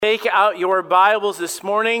take out your Bibles this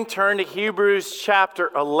morning, turn to Hebrews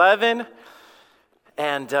chapter 11,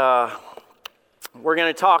 and we're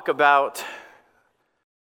going to talk about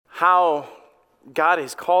how God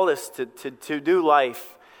has called us to do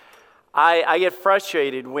life. I get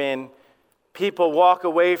frustrated when people walk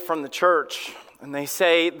away from the church and they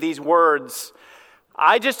say these words,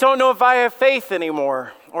 I just don't know if I have faith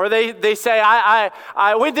anymore. Or they say,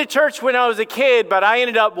 I went to church when I was a kid, but I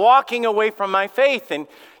ended up walking away from my faith. And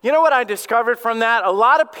you know what I discovered from that? A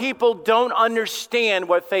lot of people don't understand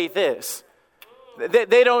what faith is.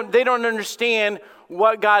 They don't understand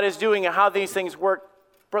what God is doing and how these things work.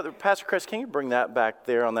 Brother, Pastor Chris, can you bring that back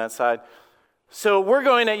there on that side? So we're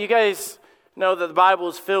going to, you guys know that the Bible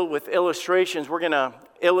is filled with illustrations. We're going to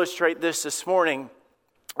illustrate this morning.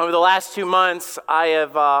 Over the last 2 months, I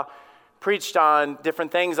have preached on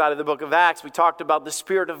different things out of the book of Acts. We talked about the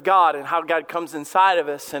Spirit of God and how God comes inside of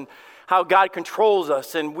us and how God controls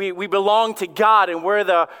us. And we belong to God, and we're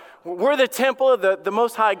the temple of the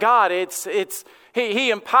Most High God. He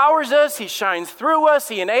empowers us, He shines through us,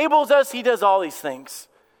 He enables us, He does all these things.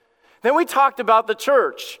 Then we talked about the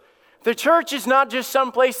church. The church is not just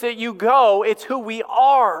some place that you go, it's who we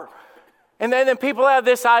are. And then people have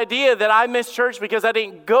this idea that I miss church because I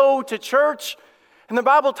didn't go to church. And the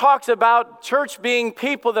Bible talks about church being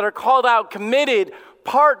people that are called out, committed,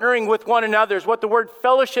 partnering with one another is what the word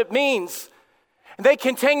fellowship means. And they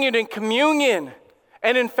continued in communion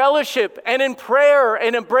and in fellowship and in prayer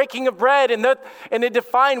and in breaking of bread, and they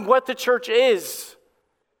define what the church is.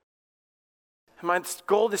 And my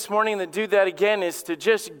goal this morning to do that again is to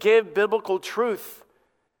just give biblical truth.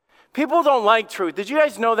 People don't like truth. Did you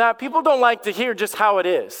guys know that? People don't like to hear just how it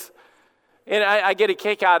is. And I get a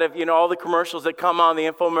kick out of, all the commercials that come on, the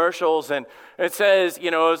infomercials, and it says,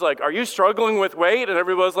 it's like, are you struggling with weight? And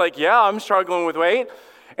everybody's like, yeah, I'm struggling with weight.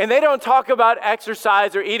 And they don't talk about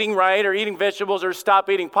exercise or eating right or eating vegetables or stop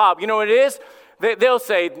eating pop. You know what it is? They'll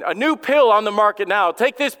say, a new pill on the market now.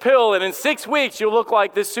 Take this pill, and in 6 weeks, you'll look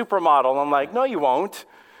like this supermodel. I'm like, no, you won't.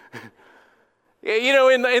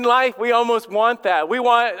 In life, we almost want that. We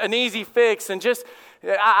want an easy fix, and just,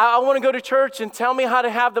 I want to go to church and tell me how to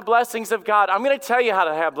have the blessings of God. I'm going to tell you how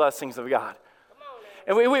to have blessings of God.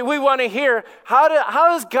 And we want to hear,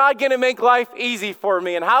 how is God going to make life easy for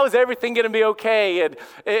me? And how is everything going to be okay? And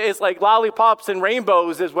it's like lollipops and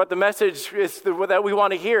rainbows is what the message is that we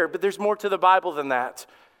want to hear. But there's more to the Bible than that.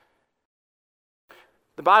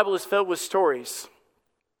 The Bible is filled with stories.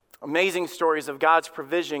 Amazing stories of God's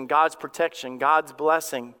provision, God's protection, God's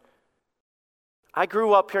blessing. I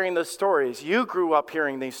grew up hearing those stories. You grew up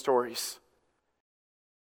hearing these stories.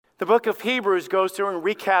 The book of Hebrews goes through and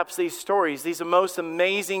recaps these stories, these most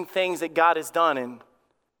amazing things that God has done, and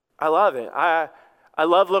I love it. I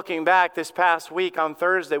love looking back. This past week on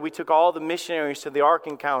Thursday, we took all the missionaries to the Ark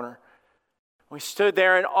Encounter. We stood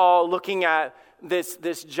there in awe looking at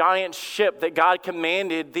this giant ship that God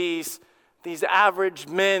commanded these average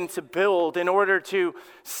men to build in order to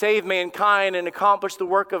save mankind and accomplish the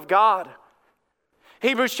work of God.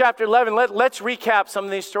 Hebrews chapter 11, let's recap some of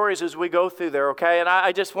these stories as we go through there, okay? And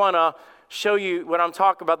I just want to show you what I'm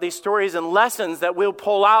talking about, these stories and lessons that we'll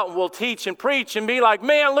pull out and we'll teach and preach and be like,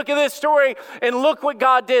 man, look at this story and look what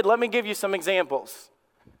God did. Let me give you some examples.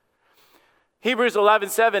 Hebrews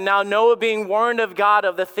 11:7, now Noah being warned of God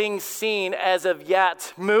of the things seen as of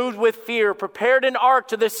yet, moved with fear, prepared an ark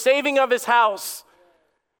to the saving of his house.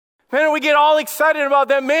 Man, we get all excited about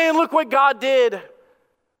that. Man, look what God did.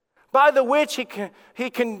 By the which he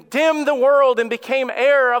condemned the world and became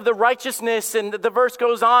heir of the righteousness. And the verse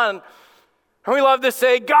goes on. And we love to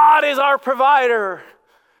say, God is our provider.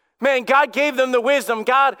 Man, God gave them the wisdom.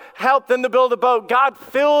 God helped them to build a boat. God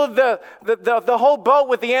filled the whole boat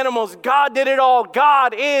with the animals. God did it all.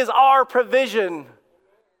 God is our provision.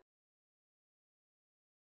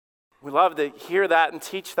 We love to hear that and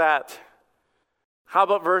teach that. How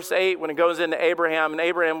about verse 8 when it goes into Abraham? And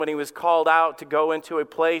Abraham, when he was called out to go into a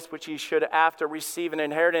place which he should after receive an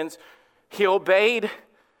inheritance, he obeyed.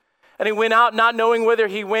 And he went out not knowing whither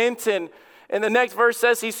he went. And the next verse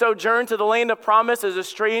says he sojourned to the land of promise as a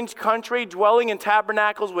strange country, dwelling in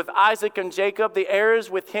tabernacles with Isaac and Jacob, the heirs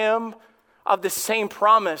with him of the same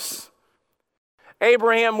promise.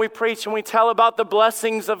 Abraham, we preach and we tell about the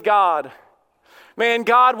blessings of God. Man,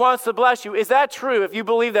 God wants to bless you. Is that true? If you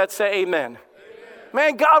believe that, say amen.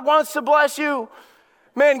 Man, God wants to bless you.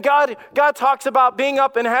 Man, God talks about being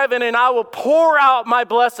up in heaven and I will pour out my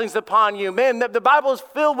blessings upon you. Man, the Bible is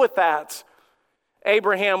filled with that.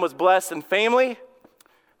 Abraham was blessed in family.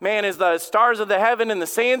 Man, as the stars of the heaven and the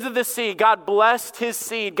sands of the sea, God blessed his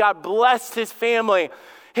seed. God blessed his family.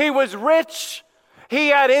 He was rich. He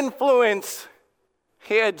had influence.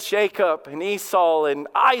 He had Jacob and Esau and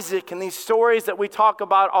Isaac and these stories that we talk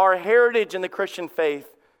about, our heritage in the Christian faith.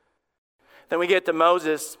 Then we get to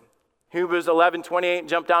Moses, Hebrews 11:28,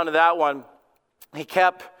 jump down to that one. He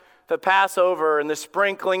kept the Passover and the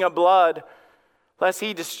sprinkling of blood, lest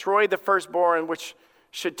he destroyed the firstborn which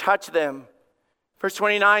should touch them. Verse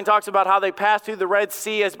 29 talks about how they passed through the Red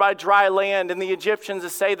Sea as by dry land, and the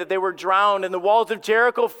Egyptians say that they were drowned, and the walls of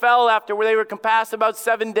Jericho fell after where they were compassed about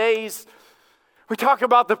 7 days. We talk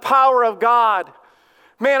about the power of God.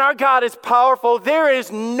 Man, our God is powerful. There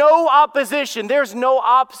is no opposition. There's no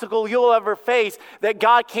obstacle you'll ever face that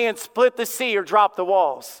God can't split the sea or drop the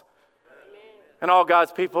walls. Amen. And all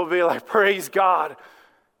God's people will be like, praise God.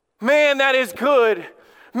 Man, that is good.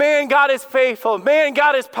 Man, God is faithful. Man,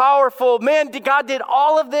 God is powerful. Man, God did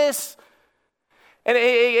all of this. And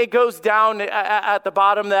it goes down at the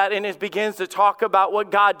bottom of that, and it begins to talk about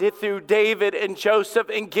what God did through David and Joseph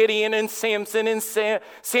and Gideon and Samson and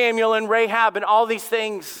Samuel and Rahab and all these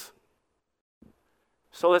things.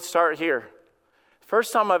 So let's start here.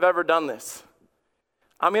 First time I've ever done this.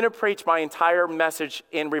 I'm going to preach my entire message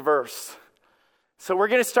in reverse. So we're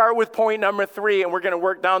going to start with point number 3, and we're going to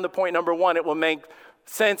work down to point number 1. It will make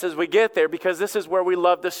sense as we get there, because this is where we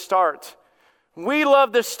love to start. We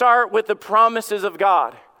love to start with the promises of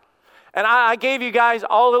God. And I gave you guys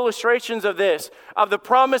all illustrations of this, of the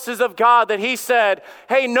promises of God that he said,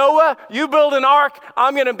 hey, Noah, you build an ark,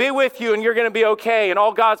 I'm going to be with you and you're going to be okay. And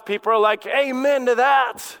all God's people are like, amen to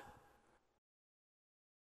that.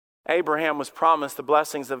 Abraham was promised the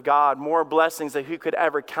blessings of God, more blessings than he could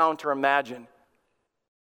ever count or imagine.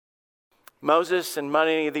 Moses and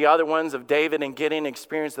many of the other ones of David and Gideon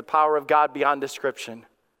experienced the power of God beyond description.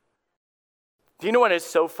 Do you know what is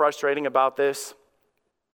so frustrating about this?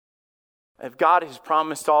 If God has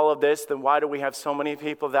promised all of this, then why do we have so many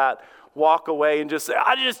people that walk away and just say,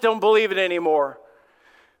 I just don't believe it anymore?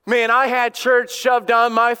 Man, I had church shoved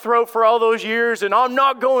down my throat for all those years, and I'm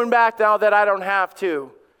not going back now that I don't have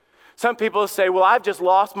to. Some people say, well, I've just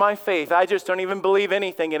lost my faith. I just don't even believe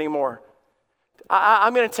anything anymore.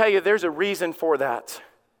 I'm going to tell you there's a reason for that.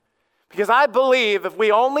 Because I believe if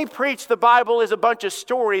we only preach the Bible as a bunch of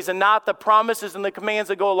stories and not the promises and the commands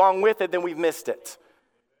that go along with it, then we've missed it.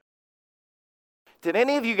 Did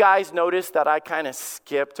any of you guys notice that I kind of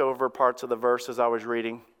skipped over parts of the verses I was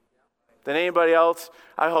reading? Did anybody else?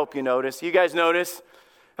 I hope you noticed. You guys notice?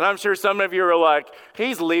 And I'm sure some of you are like,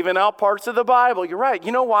 he's leaving out parts of the Bible. You're right.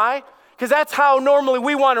 You know why? Because that's how normally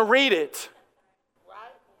we want to read it.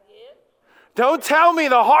 Don't tell me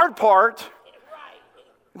the hard part.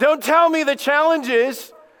 Don't tell me the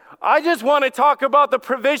challenges. I just want to talk about the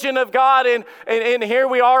provision of God. And here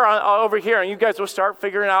we are over here. And you guys will start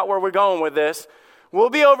figuring out where we're going with this. We'll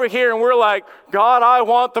be over here and we're like, God, I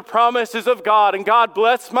want the promises of God. And God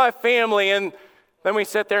bless my family. And then we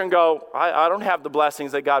sit there and go, I don't have the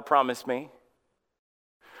blessings that God promised me.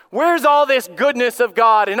 Where's all this goodness of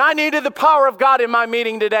God? And I needed the power of God in my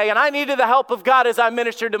meeting today. And I needed the help of God as I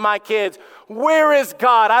ministered to my kids. Where is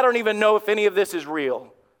God? I don't even know if any of this is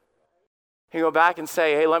real. You go back and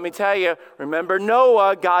say, hey, let me tell you, remember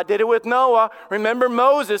Noah, God did it with Noah. Remember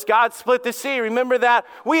Moses, God split the sea. Remember that.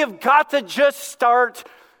 We have got to just start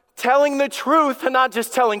telling the truth and not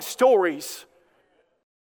just telling stories.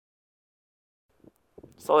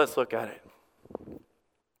 So let's look at it.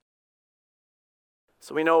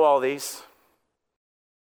 So we know all these.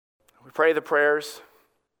 We pray the prayers.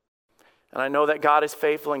 And I know that God is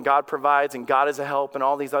faithful and God provides and God is a help and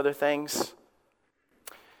all these other things.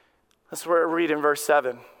 Let's read in verse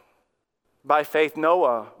 7. By faith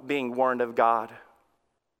Noah being warned of God.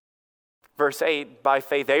 Verse 8, by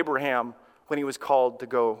faith Abraham when he was called to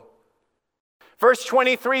go. Verse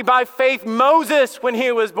 23, by faith Moses when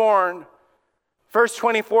he was born. Verse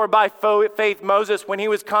 24, by faith Moses when he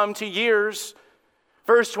was come to years.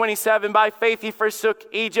 Verse 27, by faith he forsook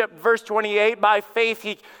Egypt. Verse 28, by faith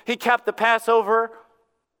he kept the Passover.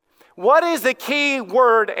 What is the key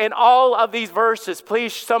word in all of these verses?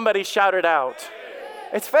 Please, somebody shout it out.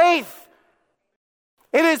 It's faith.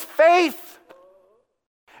 It is faith.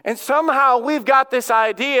 And somehow we've got this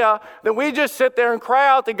idea that we just sit there and cry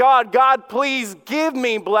out to God, God, please give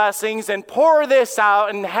me blessings and pour this out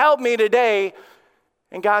and help me today.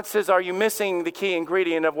 And God says, are you missing the key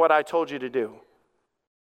ingredient of what I told you to do?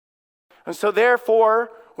 And so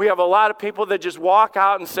therefore, we have a lot of people that just walk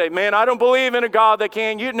out and say, man, I don't believe in a God that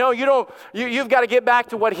can. You don't. You've got to get back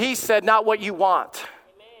to what he said, not what you want.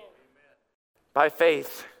 Amen. By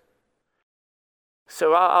faith.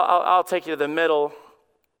 So I'll take you to the middle.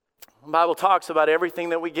 The Bible talks about everything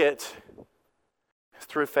that we get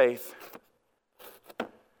through faith.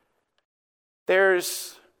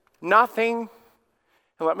 There's nothing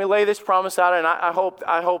And let me lay this promise out, and I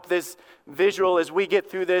hope this visual, as we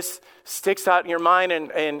get through this, sticks out in your mind.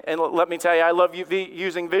 And let me tell you, I love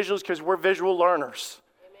using visuals because we're visual learners.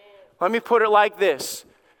 Amen. Let me put it like this.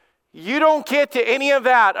 You don't get to any of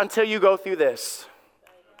that until you go through this.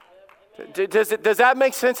 Does that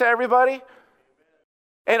make sense to everybody?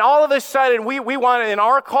 And all of a sudden, we want, in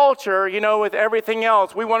our culture, with everything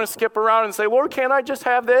else, we want to skip around and say, Lord, can't I just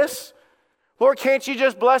have this? Lord, can't you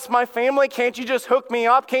just bless my family? Can't you just hook me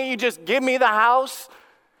up? Can't you just give me the house?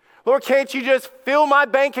 Lord, can't you just fill my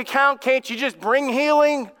bank account? Can't you just bring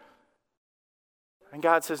healing? And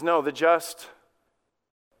God says, no, the just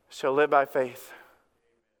shall live by faith.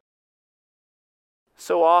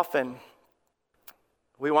 So often,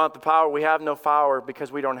 we want the power. We have no power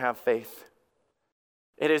because we don't have faith.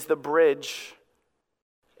 It is the bridge.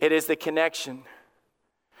 It is the connection.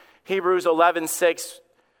 Hebrews 11:6.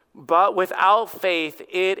 But without faith,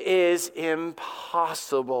 it is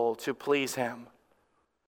impossible to please him.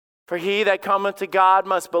 For he that cometh to God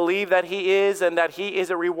must believe that he is, and that he is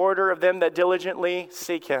a rewarder of them that diligently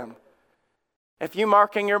seek him. If you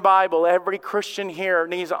mark in your Bible, every Christian here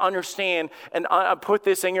needs to understand and put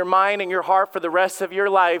this in your mind and your heart for the rest of your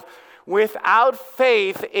life. Without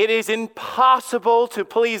faith, it is impossible to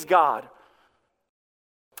please God.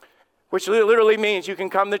 Which literally means you can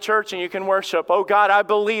come to church and you can worship. Oh God, I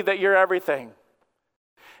believe that you're everything.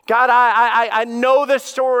 God, I know the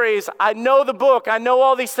stories. I know the book. I know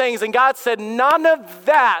all these things. And God said, none of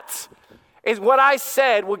that is what I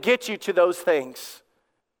said will get you to those things.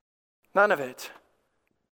 None of it.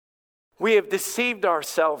 We have deceived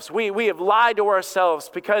ourselves. We have lied to ourselves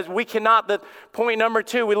because we cannot. The point number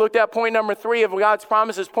 2, we looked at point number 3 of God's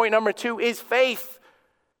promises. Point number 2 is faith.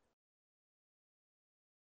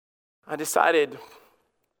 I decided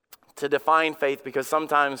to define faith because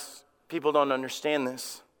sometimes people don't understand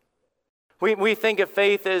this. We think of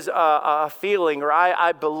faith as a feeling, or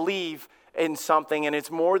I believe in something, and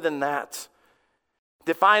it's more than that.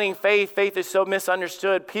 Defining faith is so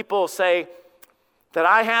misunderstood. People say that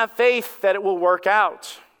I have faith that it will work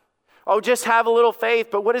out. Oh, just have a little faith,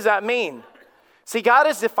 but what does that mean? See, God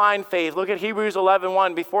has defined faith. Look at Hebrews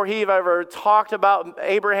 11:1. Before he ever talked about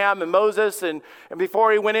Abraham and Moses, and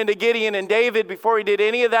before he went into Gideon and David, before he did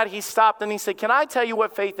any of that, he stopped and he said, can I tell you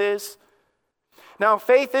what faith is? Now,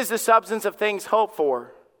 faith is the substance of things hoped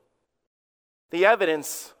for, the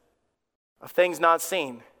evidence of things not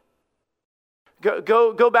seen.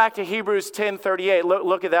 Go back to Hebrews 10:38.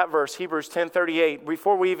 Look at that verse, Hebrews 10:38,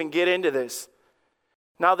 before we even get into this.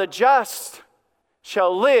 Now the just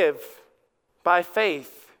shall live by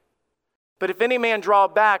faith. But if any man draw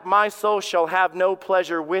back, my soul shall have no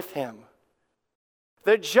pleasure with him.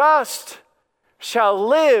 The just shall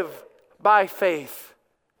live by faith.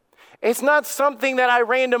 It's not something that I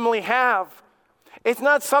randomly have. It's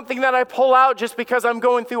not something that I pull out just because I'm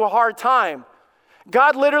going through a hard time.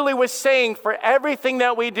 God literally was saying for everything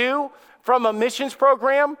that we do, from a missions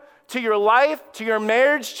program to your life, to your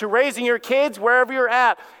marriage, to raising your kids, wherever you're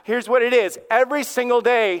at, here's what it is. Every single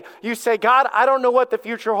day you say, God, I don't know what the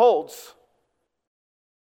future holds.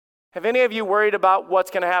 Have any of you worried about what's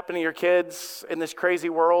going to happen to your kids in this crazy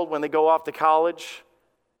world when they go off to college?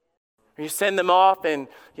 You send them off and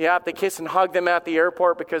you have to kiss and hug them at the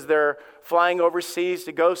airport because they're flying overseas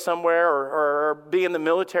to go somewhere or be in the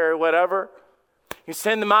military or whatever. You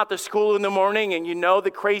send them out to school in the morning and you know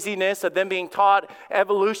the craziness of them being taught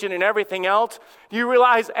evolution and everything else. You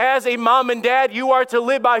realize as a mom and dad, you are to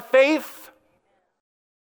live by faith.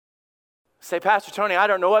 Say, Pastor Tony, I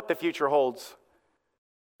don't know what the future holds.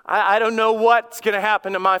 I don't know what's going to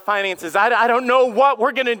happen to my finances. I don't know what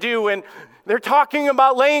we're going to do. And they're talking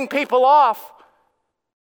about laying people off.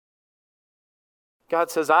 God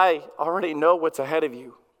says, I already know what's ahead of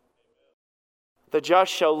you. The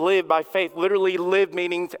just shall live by faith. Literally live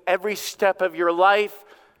meaning every step of your life,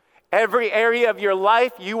 every area of your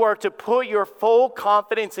life, you are to put your full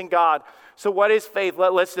confidence in God. So what is faith?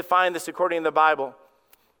 Let's define this according to the Bible.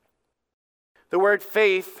 The word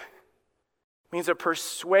faith means a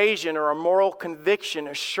persuasion or a moral conviction,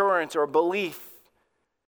 assurance, or belief.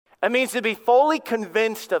 It means to be fully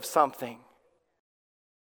convinced of something.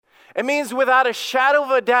 It means without a shadow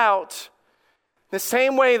of a doubt. The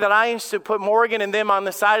same way that I used to put Morgan and them on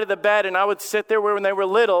the side of the bed, and I would sit there when they were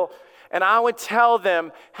little, and I would tell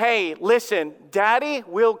them, hey, listen, Daddy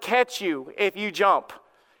will catch you if you jump.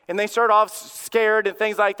 And they start off scared and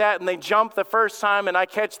things like that, and they jump the first time, and I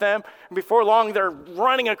catch them. And before long, they're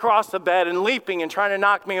running across the bed and leaping and trying to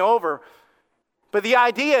knock me over. But the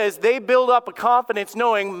idea is they build up a confidence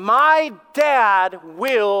knowing my dad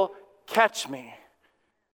will catch me.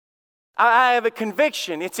 I have a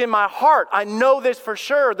conviction. It's in my heart. I know this for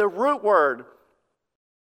sure. The root word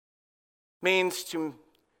means to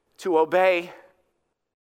obey,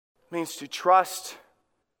 means to trust,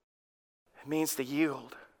 it means to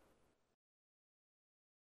yield.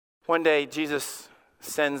 One day, Jesus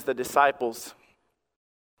sends the disciples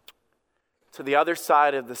to the other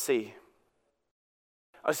side of the sea.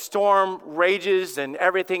 A storm rages and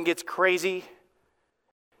everything gets crazy.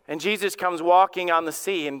 And Jesus comes walking on the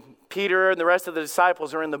sea, and Peter and the rest of the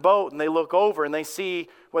disciples are in the boat, and they look over and they see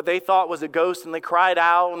what they thought was a ghost, and they cried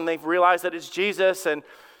out, and they realize that it's Jesus. And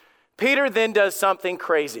Peter then does something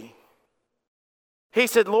crazy. He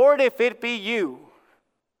said, "Lord, if it be you,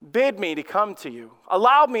 bid me to come to you.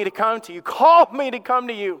 Allow me to come to you. Call me to come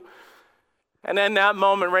to you." And in that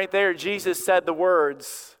moment right there, Jesus said the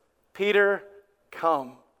words, "Peter,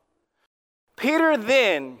 come." Peter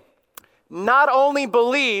then not only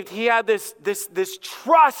believed, he had this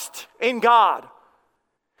trust in God.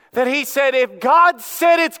 That he said, if God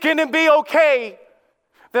said it's going to be okay,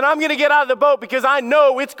 then I'm going to get out of the boat because I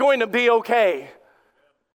know it's going to be okay.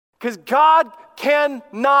 Because God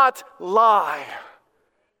cannot lie.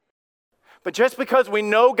 But just because we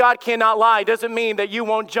know God cannot lie doesn't mean that you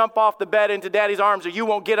won't jump off the bed into Daddy's arms or you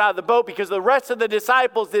won't get out of the boat, because the rest of the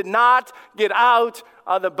disciples did not get out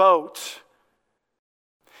of the boat.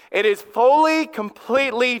 It is fully,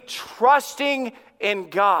 completely trusting in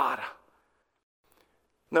God.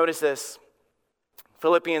 Notice this.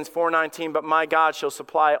 Philippians 4:19, "But my God shall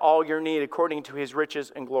supply all your need according to his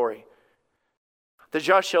riches and glory." The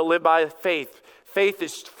just shall live by faith. Faith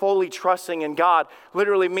is fully trusting in God.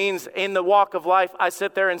 Literally means in the walk of life, I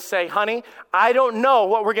sit there and say, honey, I don't know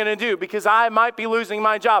what we're going to do because I might be losing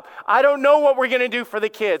my job. I don't know what we're going to do for the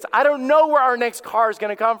kids. I don't know where our next car is going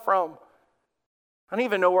to come from. I don't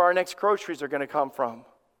even know where our next groceries are going to come from.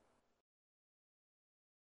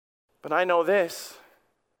 But I know this.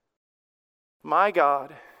 My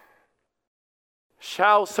God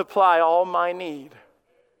shall supply all my need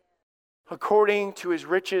according to his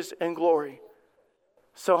riches and glory.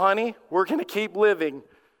 So, honey, we're going to keep living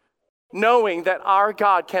knowing that our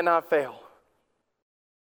God cannot fail.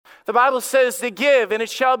 The Bible says to give, and it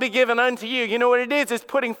shall be given unto you. You know what it is? It's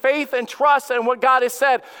putting faith and trust in what God has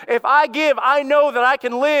said. If I give, I know that I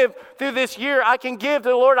can live through this year. I can give to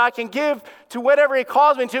the Lord. I can give to whatever he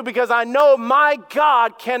calls me to because I know my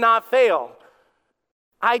God cannot fail.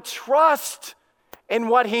 I trust in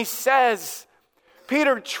what he says.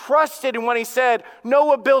 Peter trusted in what he said.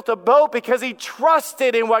 Noah built a boat because he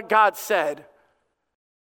trusted in what God said.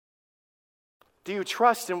 Do you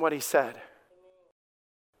trust in what he said?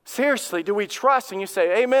 Seriously, do we trust? And you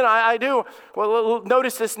say, amen, I do. Well,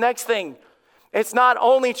 notice this next thing. It's not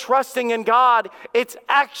only trusting in God, it's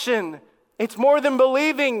action. It's more than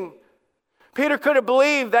believing. Peter could have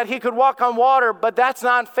believed that he could walk on water, but that's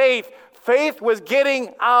not faith. Faith was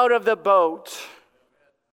getting out of the boat.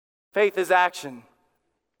 Faith is action.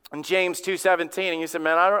 In James 2:17, and you said,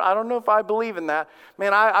 man, I don't know if I believe in that.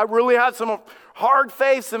 Man, I really have some hard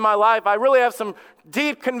faiths in my life. I really have some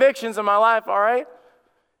deep convictions in my life, all right?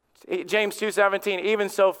 James 2:17, even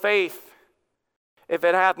so faith, if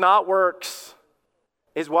it hath not works,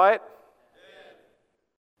 is what?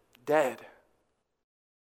 Dead.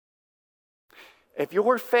 If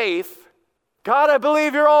your faith, God, I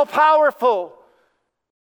believe you're all powerful.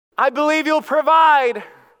 I believe you'll provide.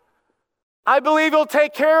 I believe you'll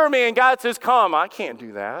take care of me. And God says, come. I can't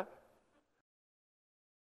do that.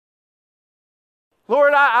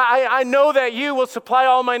 Lord, I know that you will supply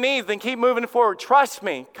all my needs. Then keep moving forward. Trust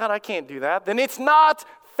me. God, I can't do that. Then it's not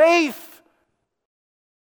faith.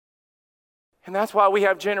 And that's why we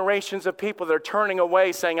have generations of people that are turning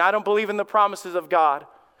away saying, I don't believe in the promises of God.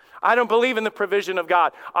 I don't believe in the provision of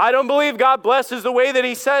God. I don't believe God blesses the way that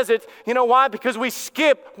he says it. You know why? Because we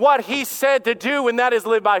skip what he said to do, and that is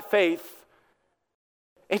live by faith.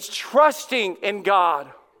 It's trusting in God.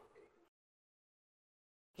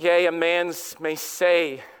 Yea, a man may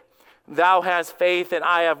say, thou hast faith and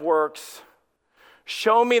I have works.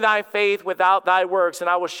 Show me thy faith without thy works, and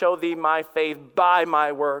I will show thee my faith by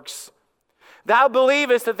my works. Thou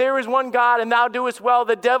believest that there is one God, and thou doest well.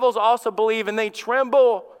 The devils also believe, and they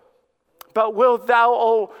tremble. But wilt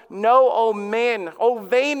thou know, O man, O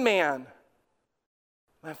vain man,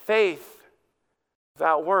 that faith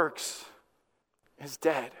without works is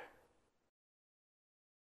dead.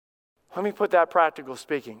 Let me put that practical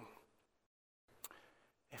speaking.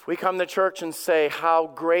 If we come to church and say, how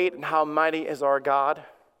great and how mighty is our God.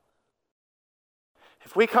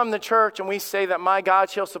 If we come to church and we say that my God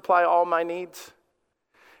shall supply all my needs.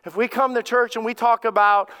 If we come to church and we talk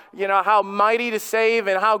about, how mighty to save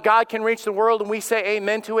and how God can reach the world, and we say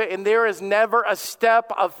amen to it, and there is never a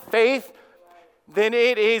step of faith, then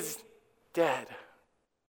it is dead.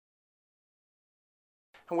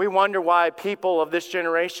 And we wonder why people of this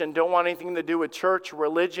generation don't want anything to do with church,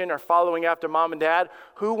 religion, or following after mom and dad.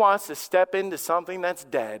 Who wants to step into something that's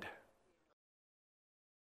dead?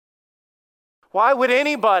 Why would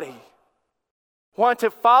anybody want to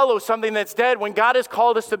follow something that's dead when God has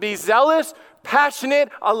called us to be zealous, passionate,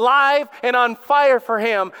 alive, and on fire for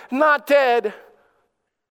Him, not dead?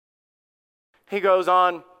 He goes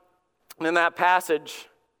on in that passage,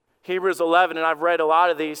 Hebrews 11, and I've read a lot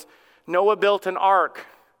of these. Noah built an ark.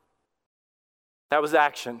 That was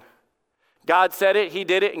action. God said it, He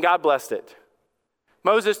did it, and God blessed it.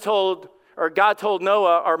 God told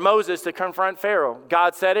Moses to confront Pharaoh.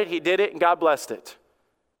 God said it, He did it, and God blessed it.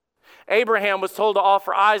 Abraham was told to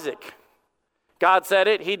offer Isaac. God said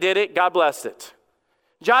it, He did it, God blessed it.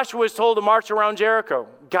 Joshua was told to march around Jericho.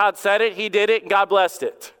 God said it, He did it, and God blessed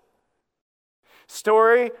it.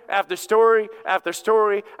 Story after story after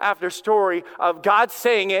story after story of God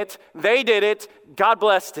saying it, they did it, God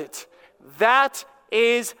blessed it. That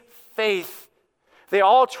is faith. They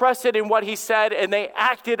all trusted in what He said, and they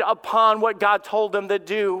acted upon what God told them to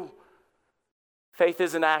do. Faith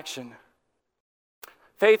is an action.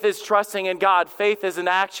 Faith is trusting in God. Faith is an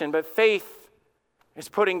action, but faith is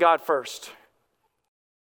putting God first.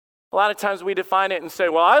 A lot of times we define it and say,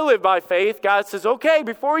 well, I live by faith. God says, okay,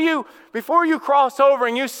 before you cross over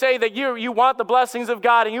and you say that you want the blessings of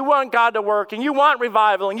God and you want God to work and you want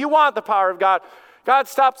revival and you want the power of God, God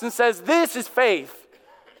stops and says, this is faith.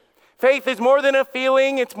 Faith is more than a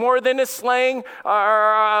feeling. It's more than a slang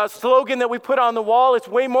or a slogan that we put on the wall. It's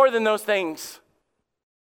way more than those things.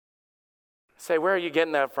 Say, where are you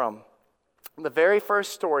getting that from? The very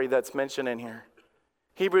first story that's mentioned in here.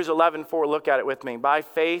 Hebrews 11:4, look at it with me. By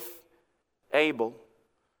faith, Abel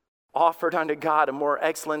offered unto God a more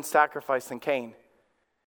excellent sacrifice than Cain.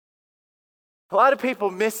 A lot of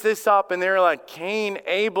people miss this up and they're like, Cain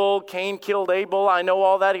killed Abel. I know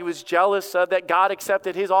all that. He was jealous that God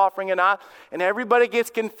accepted his offering and not. And everybody gets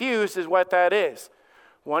confused as what that is.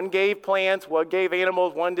 One gave plants, one gave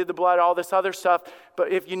animals, one did the blood, all this other stuff.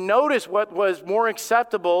 But if you notice what was more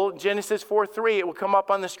acceptable, Genesis 4:3, it will come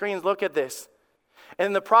up on the screens. Look at this. And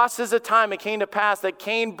in the process of time, it came to pass that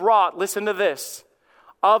Cain brought, listen to this,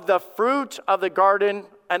 of the fruit of the garden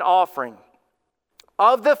an offering.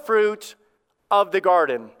 Of the fruit of the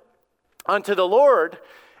garden unto the Lord.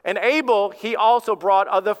 And Abel he also brought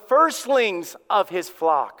of the firstlings of his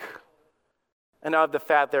flock and of the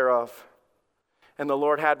fat thereof. And the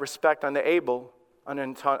Lord had respect unto Abel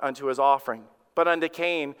unto his offering. But unto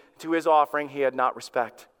Cain, to his offering, he had not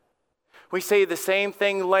respect. We see the same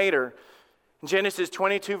thing later. In Genesis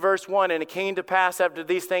 22, verse 1, and it came to pass after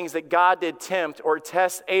these things that God did tempt or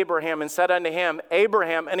test Abraham and said unto him,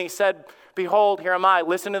 Abraham, and he said, behold, here am I.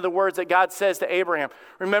 Listen to the words that God says to Abraham.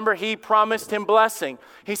 Remember, he promised him blessing.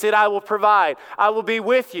 He said, I will provide. I will be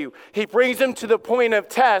with you. He brings him to the point of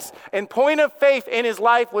test. And point of faith in his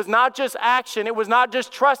life was not just action. It was not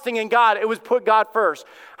just trusting in God. It was put God first.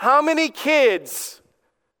 How many kids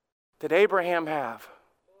did Abraham have?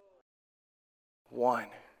 One.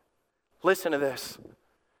 Listen to this.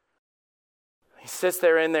 He sits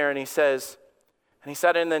there in there and he says, and he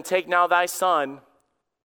said, and then take now thy son,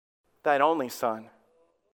 thine only son,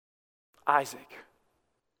 Isaac.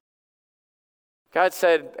 God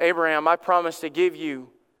said, Abraham, I promise to give you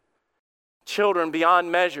children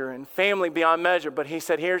beyond measure and family beyond measure. But he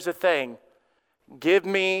said, here's the thing. Give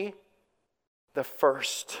me the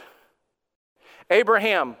first.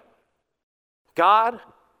 Abraham, God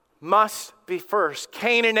must be first.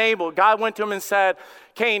 Cain and Abel. God went to him and said,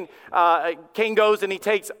 Cain goes and he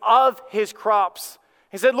takes of his crops.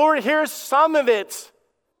 He said, Lord, here's some of it.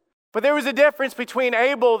 But there was a difference between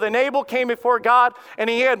Abel. Then Abel came before God and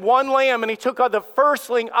he had one lamb and he took of the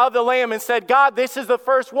firstling of the lamb and said, God, this is the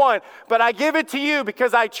first one, but I give it to you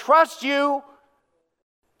because I trust you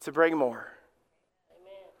to bring more.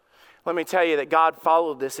 Amen. Let me tell you that God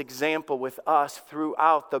followed this example with us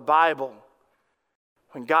throughout the Bible.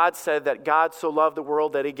 When God said that God so loved the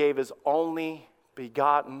world that he gave his only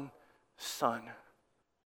begotten son.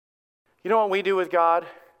 You know what we do with God?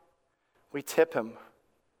 We tip him.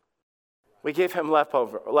 We give him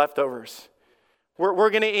leftovers. We're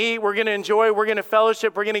going to eat, we're going to enjoy, we're going to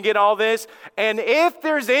fellowship, we're going to get all this. And if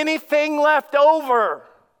there's anything left over,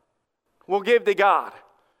 we'll give to God.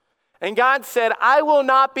 And God said, I will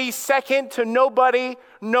not be second to nobody,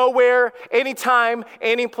 nowhere, anytime,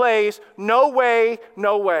 any place. No way,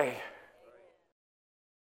 no way.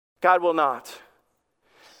 God will not.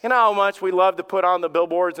 You know how much we love to put on the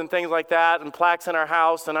billboards and things like that and plaques in our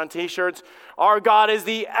house and on t-shirts? Our God is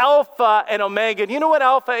the Alpha and Omega. Do you know what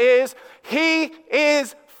Alpha is? He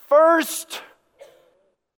is first.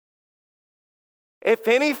 If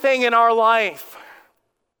anything in our life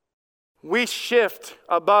we shift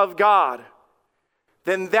above God,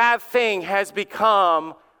 then that thing has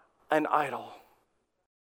become an idol.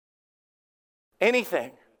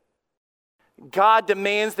 Anything. God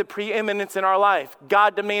demands the preeminence in our life.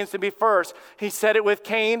 God demands to be first. He said it with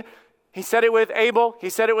Cain. He said it with Abel.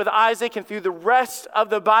 He said it with Isaac. And through the rest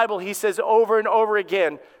of the Bible, he says over and over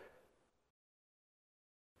again.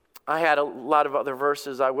 I had a lot of other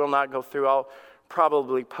verses I will not go through. I'll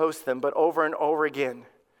probably post them. But over and over again,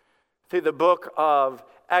 through the book of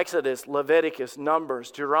Exodus, Leviticus, Numbers,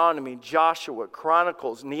 Deuteronomy, Joshua,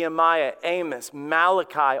 Chronicles, Nehemiah, Amos,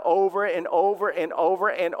 Malachi, over and over and over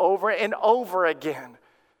and over and over again.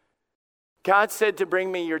 God said to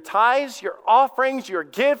bring me your tithes, your offerings, your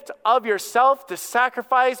gift of yourself to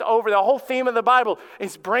sacrifice. Over the whole theme of the Bible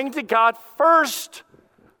is bring to God first.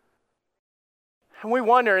 And we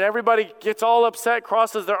wonder, and everybody gets all upset,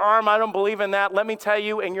 crosses their arm. I don't believe in that. Let me tell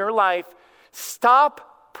you, in your life,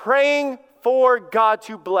 stop praying for God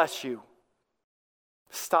to bless you.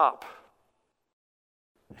 Stop.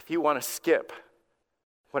 If you want to skip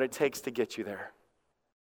what it takes to get you there.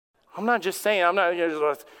 I'm not just saying,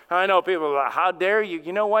 I know people are like, how dare you?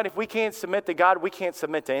 You know what? If we can't submit to God, we can't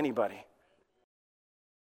submit to anybody.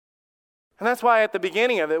 And that's why at the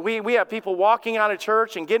beginning of it, we have people walking out of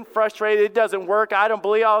church and getting frustrated. It doesn't work. I don't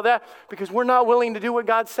believe all that because we're not willing to do what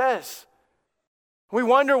God says. We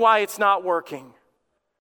wonder why it's not working.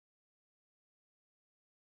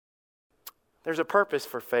 There's a purpose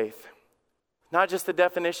for faith, not just the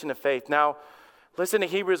definition of faith. Now, listen to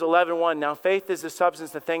Hebrews 11:1. Now, faith is the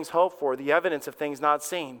substance of things hoped for, the evidence of things not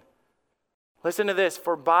seen. Listen to this.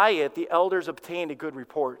 For by it, the elders obtained a good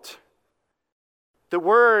report. The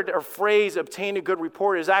word or phrase obtained a good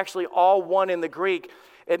report is actually all one in the Greek.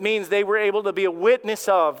 It means they were able to be a witness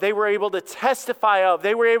of. They were able to testify of.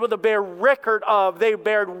 They were able to bear record of. They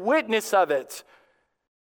bared witness of it.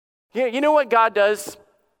 You know what God does?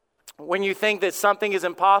 When you think that something is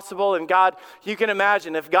impossible and God, you can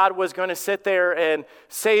imagine if God was going to sit there and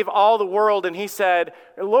save all the world and he said,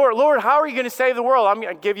 Lord, how are you going to save the world? I'm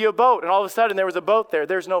going to give you a boat. And all of a sudden there was a boat there.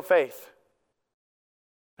 There's no faith.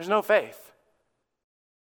 There's no faith.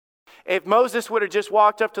 If Moses would have just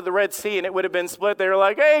walked up to the Red Sea and it would have been split, they were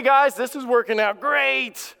like, hey guys, this is working out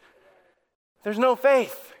great. There's no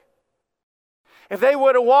faith. If they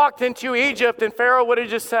would have walked into Egypt and Pharaoh would have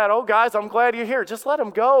just said, oh, guys, I'm glad you're here. Just let them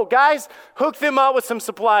go. Guys, hook them up with some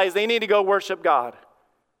supplies. They need to go worship God.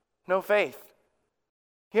 No faith.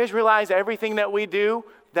 You guys realize everything that we do,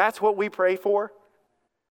 that's what we pray for?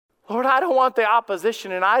 Lord, I don't want the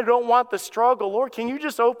opposition and I don't want the struggle. Lord, can you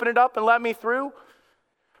just open it up and let me through?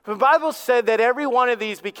 The Bible said that every one of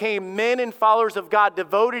these became men and followers of God,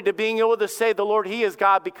 devoted to being able to say the Lord, He is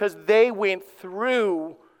God, because they went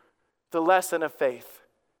through the lesson of faith.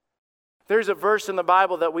 There's a verse in the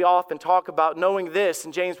Bible that we often talk about, knowing this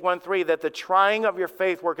in James 1:3, that the trying of your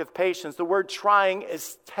faith worketh patience. The word trying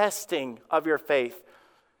is testing of your faith.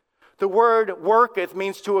 The word worketh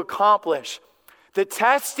means to accomplish. The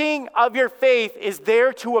testing of your faith is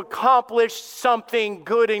there to accomplish something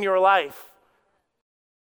good in your life.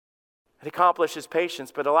 It accomplishes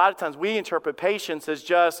patience, but a lot of times we interpret patience as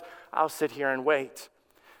just, I'll sit here and wait.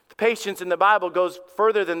 The patience in the Bible goes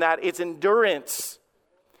further than that. It's endurance.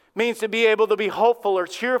 It means to be able to be hopeful or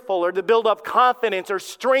cheerful or to build up confidence or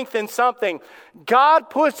strength in something. God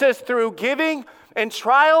puts us through giving and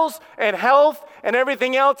trials and health and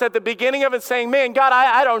everything else at the beginning of it, saying, man, God,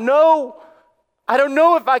 I don't know. I don't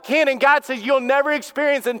know if I can. And God says, you'll never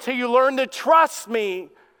experience it until you learn to trust me.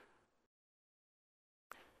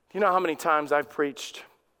 You know how many times I've preached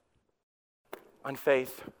on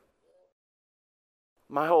faith?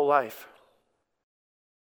 My whole life.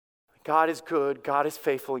 God is good, God is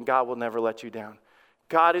faithful, and God will never let you down.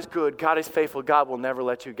 God is good, God is faithful, God will never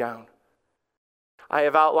let you down. I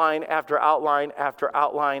have outline after outline after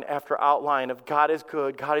outline after outline of God is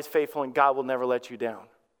good, God is faithful, and God will never let you down.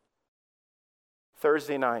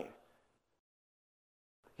 Thursday night.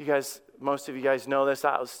 You guys, most of you guys know this.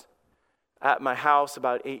 I was at my house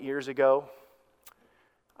about 8 years ago.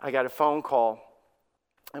 I got a phone call.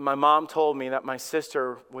 And my mom told me that my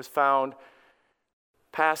sister was found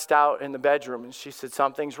passed out in the bedroom. And she said,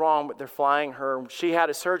 something's wrong, but they're flying her. She had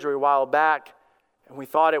a surgery a while back, and we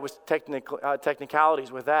thought it was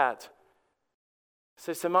technicalities with that.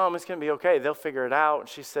 So I said, Mom, it's going to be okay. They'll figure it out. And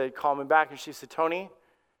she said, call me back. And she said, Tony,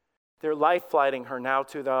 they're life flighting her now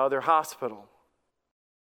to the other hospital.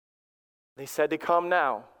 They said to come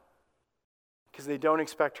now because they don't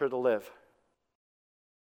expect her to live.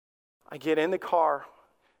 I get in the car,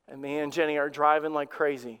 and me and Jenny are driving like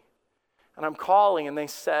crazy. And I'm calling, and they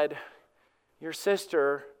said, your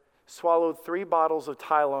sister swallowed 3 bottles of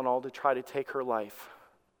Tylenol to try to take her life.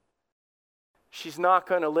 She's not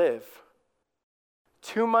going to live.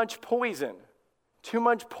 Too much poison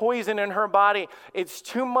in her body. It's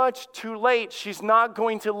too much, too late. She's not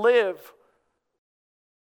going to live.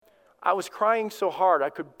 I was crying so hard I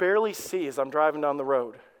could barely see as I'm driving down the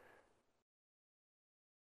road.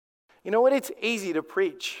 You know what? It's easy to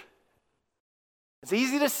preach. It's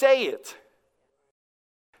easy to say it.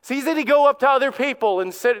 It's easy to go up to other people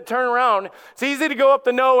and turn around. It's easy to go up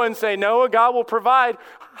to Noah and say, Noah, God will provide.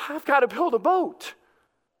 I've got to build a boat.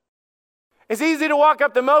 It's easy to walk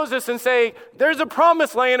up to Moses and say, there's a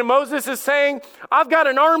promised land. And Moses is saying, I've got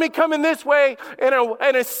an army coming this way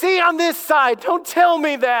and a sea on this side. Don't tell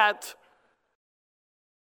me that.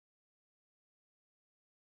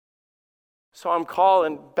 So I'm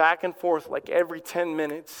calling back and forth like every 10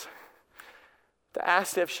 minutes to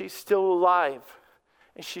ask if she's still alive.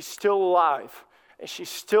 And she's still alive. And she's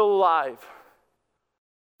still alive.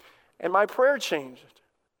 And my prayer changed.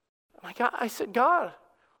 I said, God,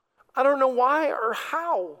 I don't know why or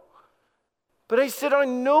how. But I said, I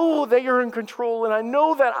know that you're in control. And I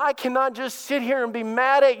know that I cannot just sit here and be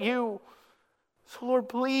mad at you. So Lord,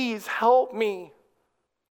 please help me.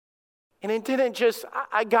 And it didn't just,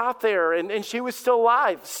 I got there and she was still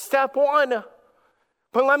alive. Step 1.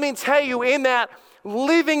 But let me tell you, in that,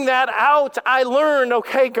 living that out, I learned,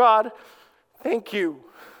 okay, God, thank you.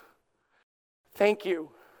 Thank you.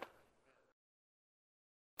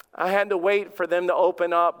 I had to wait for them to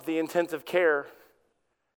open up the intensive care.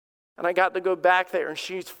 And I got to go back there, and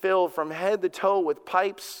she's filled from head to toe with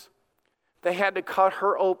pipes. They had to cut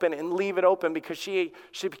her open and leave it open because she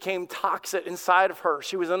became toxic inside of her.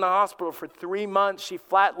 She was in the hospital for 3 months. She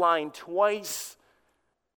flatlined twice.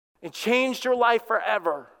 It changed her life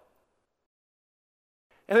forever.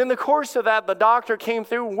 And in the course of that, the doctor came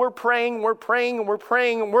through, and we're praying,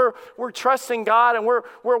 and we're trusting God, and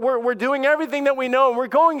we're doing everything that we know, and we're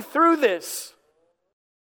going through this.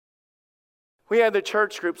 We had the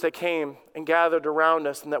church groups that came and gathered around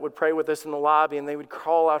us and that would pray with us in the lobby, and they would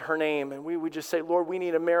call out her name, and we would just say, Lord, we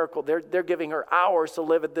need a miracle. They're giving her hours to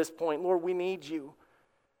live at this point. Lord, we need you.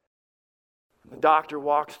 The doctor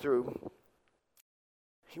walks through.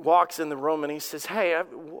 He walks in the room and he says, hey,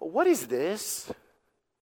 what is this?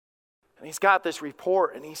 And he's got this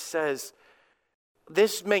report and he says,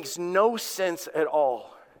 this makes no sense at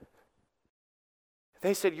all.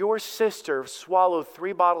 They said, your sister swallowed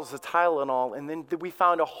 3 bottles of Tylenol, and then we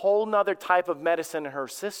found a whole nother type of medicine in her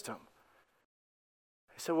system.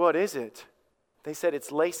 I said, what is it? They said, it's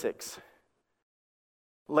Lasix.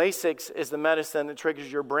 Lasix is the medicine that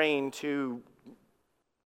triggers your brain to...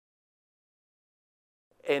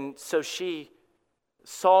 And so she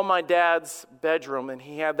saw my dad's bedroom, and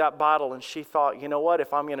he had that bottle, and she thought, you know what,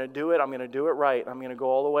 if I'm going to do it, I'm going to do it right. I'm going to go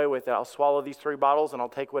all the way with it. I'll swallow these 3 bottles, and I'll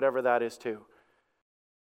take whatever that is too.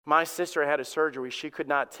 My sister had a surgery. She could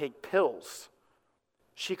not take pills.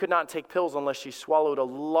 She could not take pills unless she swallowed a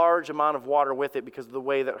large amount of water with it because of the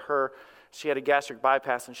way that she had a gastric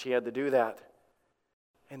bypass and she had to do that.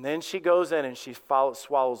 And then she goes in and she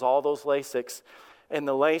swallows all those Lasix. And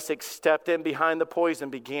the Lasix stepped in behind the poison,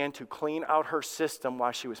 began to clean out her system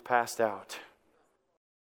while she was passed out.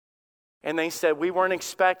 And they said, we weren't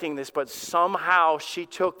expecting this, but somehow she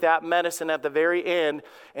took that medicine at the very end,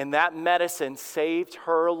 and that medicine saved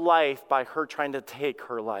her life by her trying to take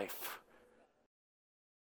her life.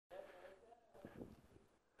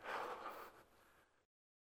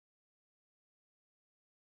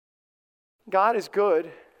 God is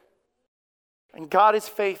good, and God is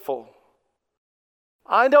faithful.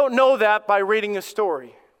 I don't know that by reading a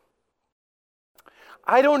story.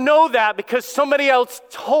 I don't know that because somebody else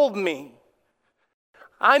told me.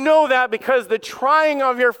 I know that because the trying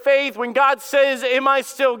of your faith, when God says, am I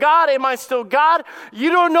still God? Am I still God? You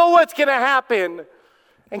don't know what's going to happen.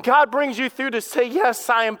 And God brings you through to say, yes,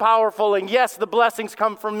 I am powerful. And yes, the blessings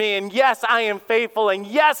come from me. And yes, I am faithful. And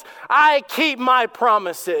yes, I keep my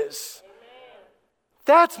promises. Amen.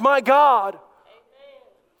 That's my God. Amen.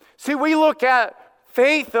 See, we look at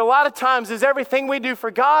faith a lot of times is everything we do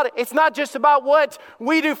for God. It's not just about what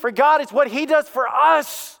we do for God, it's what He does for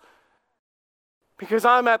us. Because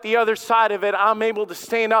I'm at the other side of it, I'm able to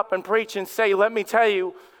stand up and preach and say, let me tell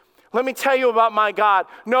you about my God.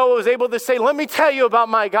 Noah was able to say, let me tell you about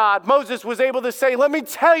my God. Moses was able to say, let me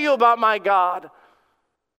tell you about my God.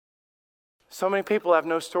 So many people have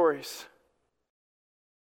no stories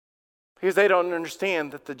because they don't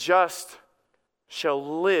understand that the just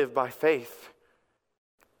shall live by faith.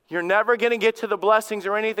 You're never going to get to the blessings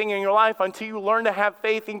or anything in your life until you learn to have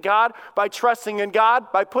faith in God, by trusting in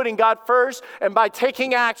God, by putting God first, and by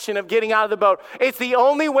taking action of getting out of the boat. It's the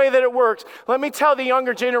only way that it works. Let me tell the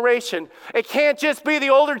younger generation, it can't just be the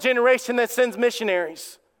older generation that sends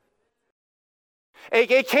missionaries.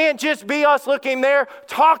 It can't just be us looking there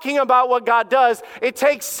talking about what God does. It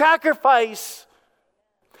takes sacrifice.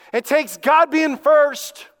 It takes God being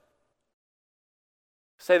first.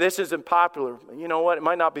 Say, this isn't popular. You know what? It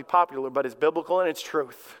might not be popular, but it's biblical and it's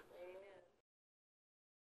truth.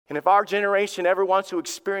 And if our generation ever wants to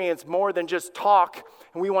experience more than just talk,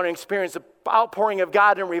 and we want to experience the outpouring of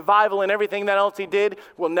God and revival and everything that else He did,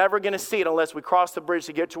 we're never going to see it unless we cross the bridge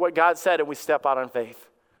to get to what God said and we step out on faith.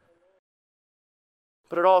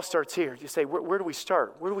 But it all starts here. You say, where do we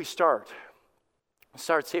start? Where do we start? It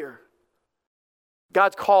starts here.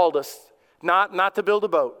 God's called us not to build a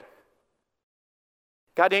boat.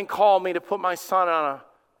 God didn't call me to put my son on an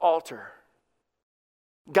altar.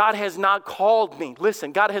 God has not called me.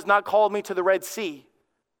 Listen, God has not called me to the Red Sea.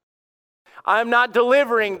 I'm not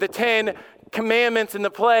delivering the 10 commandments and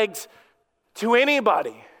the plagues to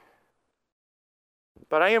anybody.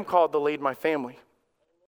 But I am called to lead my family.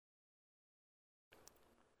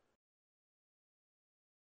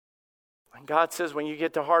 And God says, when you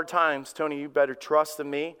get to hard times, Tony, you better trust in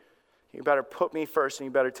me. You better put me first and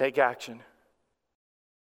you better take action.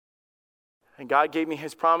 And God gave me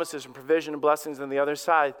His promises and provision and blessings on the other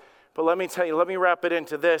side. But let me tell you, let me wrap it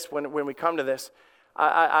into this when we come to this.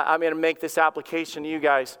 I'm going to make this application to you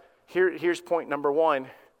guys. Here's point number one.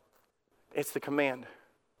 It's the command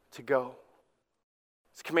to go.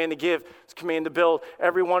 It's a command to give. It's a command to build.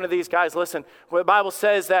 Every one of these guys, listen, the Bible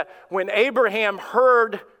says that when Abraham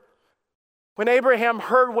heard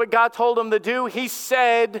what God told him to do, he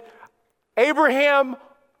said, Abraham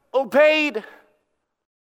obeyed.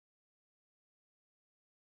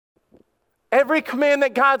 Every command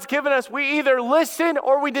that God's given us, we either listen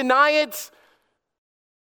or we deny it.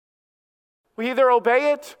 We either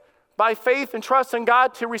obey it by faith and trust in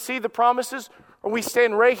God to receive the promises, or we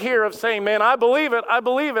stand right here of saying, man, I believe it, I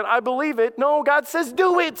believe it, I believe it. No, God says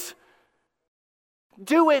do it.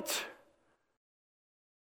 Do it.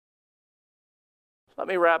 Let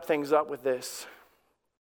me wrap things up with this.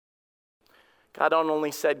 God not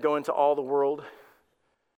only said go into all the world,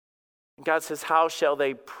 God says, how shall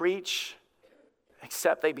they preach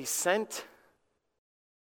except they be sent?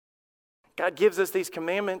 God gives us these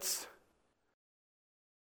commandments.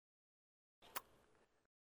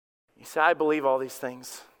 You say, I believe all these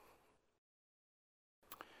things.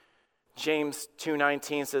 James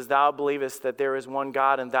 2:19 says, thou believest that there is one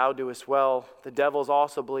God, and thou doest well. The devils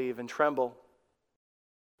also believe and tremble.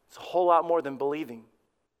 It's a whole lot more than believing.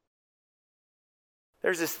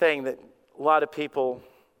 There's this thing that a lot of people,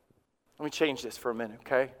 let me change this for a minute,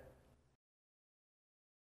 okay?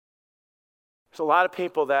 There's a lot of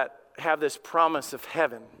people that have this promise of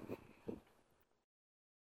heaven.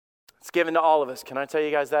 It's given to all of us. Can I tell you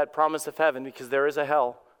guys that promise of heaven? Because there is a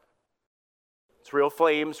hell. It's real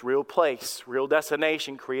flames, real place, real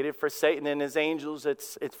destination created for Satan and his angels.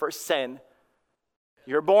 It's for sin.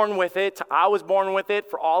 You're born with it. I was born with it.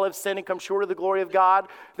 For all have sinned and come short of the glory of God.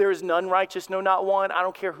 There is none righteous, no, not one. I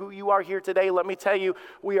don't care who you are here today. Let me tell you,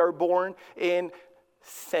 we are born in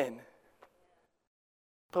sin.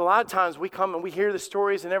 But a lot of times we come and we hear the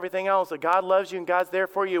stories and everything else that God loves you and God's there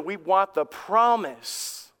for you. We want the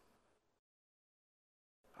promise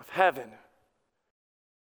of heaven.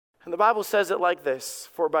 And the Bible says it like this: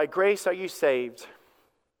 for by grace are you saved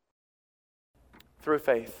through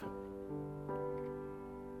faith.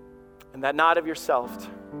 And that not of yourself.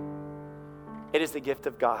 It is the gift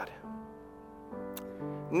of God.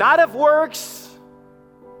 Not of works,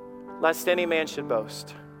 lest any man should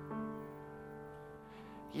boast.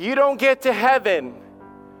 You don't get to heaven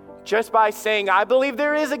just by saying, I believe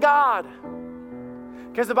there is a God.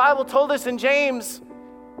 Because the Bible told us in James,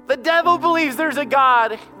 the devil believes there's a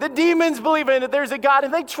God. The demons believe in it, there's a God,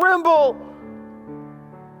 and they tremble.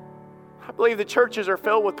 I believe the churches are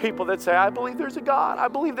filled with people that say, I believe there's a God. I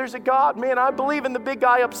believe there's a God. Man, I believe in the big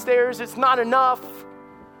guy upstairs. It's not enough.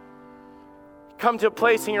 Come to a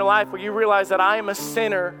place in your life where you realize that I am a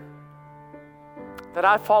sinner, that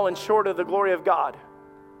I've fallen short of the glory of God.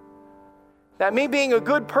 That me being a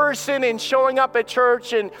good person and showing up at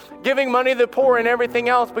church and giving money to the poor and everything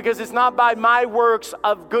else, because it's not by my works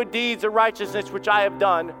of good deeds or righteousness which I have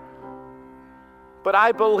done. But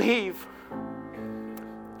I believe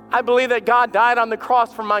that God died on the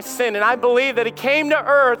cross for my sin. And I believe that He came to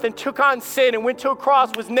earth and took on sin and went to a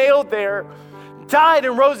cross, was nailed there, died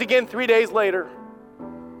and rose again 3 days later.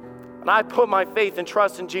 and I put my faith and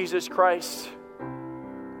trust in Jesus Christ.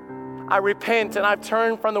 I repent and I've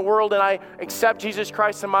turned from the world and I accept Jesus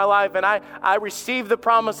Christ in my life and I receive the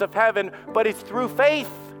promise of heaven, but it's through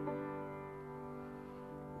faith.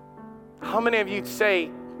 How many of you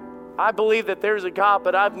say, I believe that there's a God,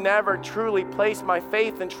 but I've never truly placed my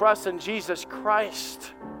faith and trust in Jesus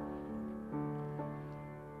Christ?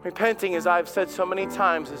 Repenting, as I've said so many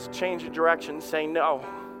times, is a change of direction, saying, no,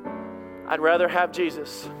 I'd rather have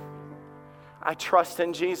Jesus. I trust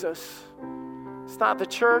in Jesus. It's not the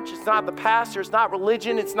church, it's not the pastor, it's not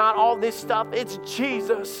religion, it's not all this stuff, it's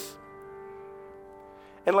Jesus.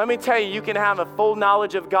 And let me tell you, you can have a full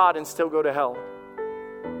knowledge of God and still go to hell.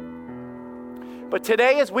 But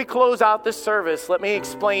today, as we close out this service, let me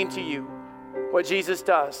explain to you what Jesus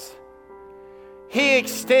does. He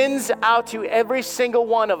extends out to every single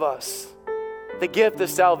one of us the gift of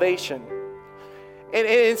salvation. And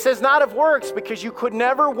it says not of works, because you could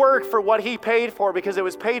never work for what he paid for, because it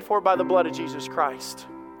was paid for by the blood of Jesus Christ.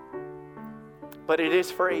 But it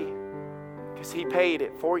is free, because he paid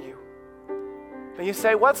it for you. And you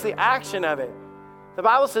say, what's the action of it? The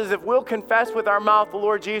Bible says if we'll confess with our mouth the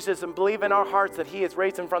Lord Jesus and believe in our hearts that he has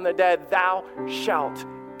raised him from the dead, thou shalt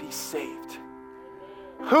be saved.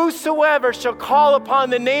 Whosoever shall call upon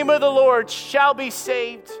the name of the Lord shall be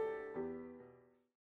saved.